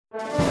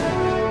Good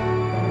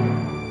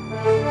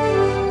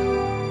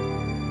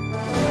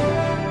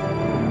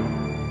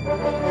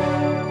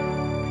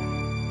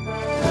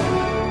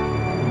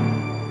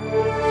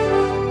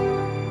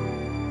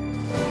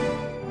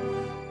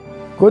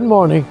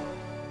morning.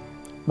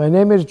 My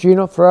name is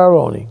Gino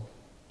Frattallone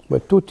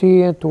with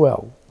 2T and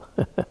 2L.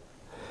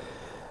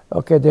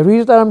 Okay, the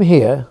reason I'm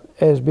here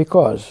is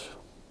because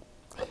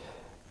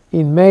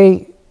in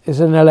May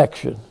is an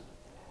election.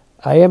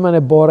 I am on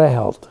the Board of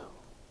Health.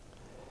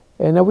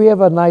 And we have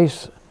a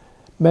nice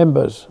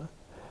members.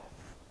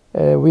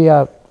 We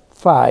are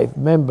 5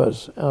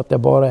 members of the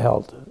Board of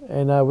Health.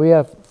 And we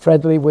are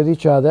friendly with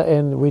each other,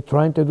 and we're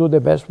trying to do the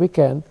best we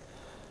can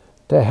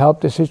to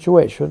help the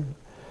situation.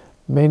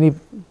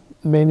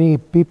 Many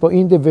people,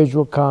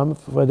 individual come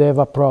when they have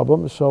a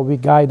problem, so we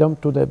guide them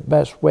to the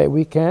best way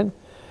we can.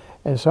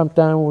 And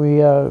sometimes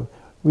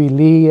we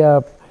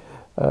leave,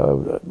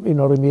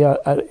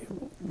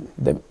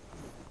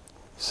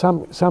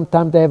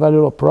 sometimes they have a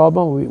little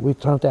problem, we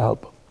try to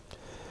help them.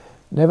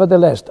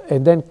 Nevertheless,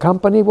 and then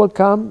company will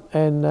come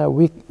and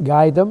we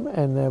guide them,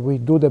 and we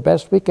do the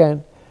best we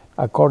can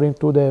according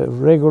to the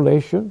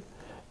regulation,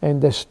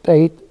 and the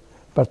state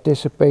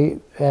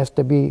participate has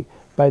to be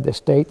by the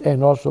state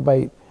and also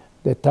by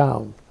the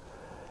town.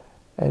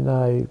 And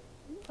I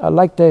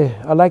like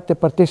to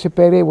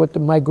participate with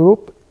my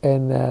group,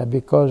 and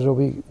because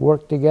we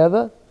work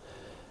together.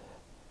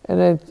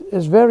 And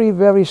it's very,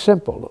 very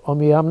simple. I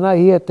mean, I'm not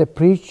here to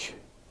preach.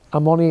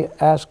 I'm only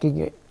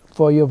asking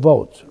for your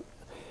votes.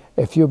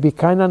 If you be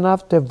kind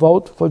enough to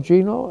vote for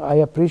Gino, I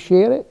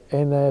appreciate it.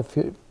 And if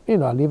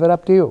I leave it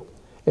up to you.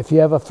 If you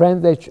have a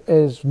friend that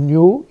is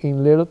new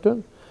in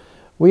Littleton,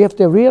 we have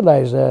to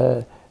realize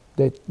the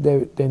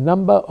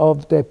number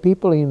of the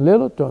people in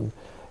Littleton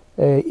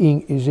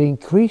is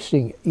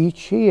increasing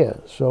each year.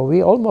 So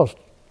we almost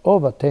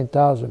over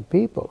 10,000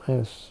 people,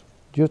 and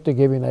just to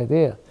give you an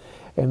idea.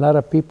 And a lot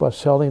of people are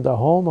selling their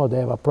home, or they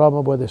have a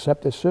problem with the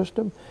septic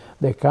system.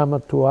 They come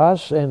to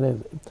us,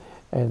 and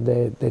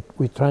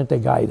we're trying to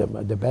guide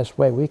them the best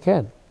way we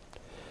can.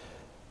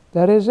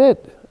 That is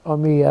it. I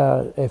mean,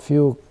 if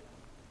you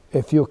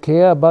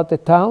care about the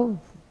town,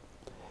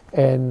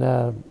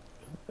 and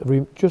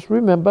just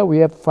remember, we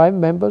have 5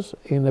 members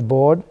in the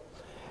board,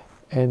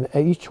 and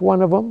each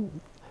one of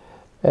them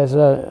has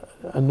a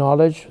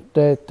knowledge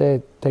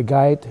to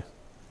guide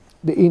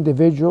the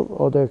individual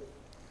or the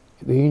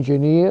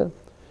engineer,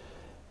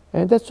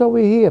 and that's what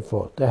we're here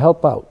for, to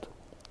help out.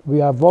 We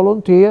are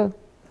volunteer,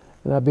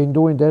 and I've been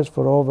doing this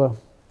for over,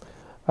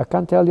 I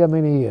can't tell you how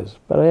many years,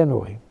 but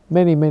anyway,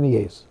 many, many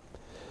years.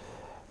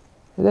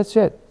 And that's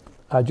it.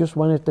 I just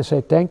wanted to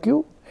say thank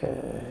you,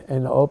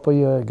 and I hope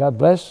you, God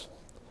bless.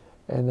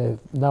 And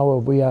now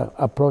we are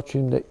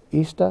approaching the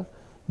Easter.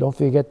 Don't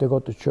forget to go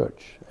to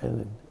church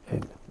and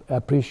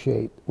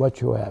appreciate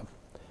what you have.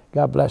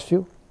 God bless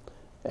you,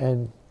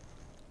 and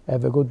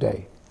have a good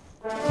day.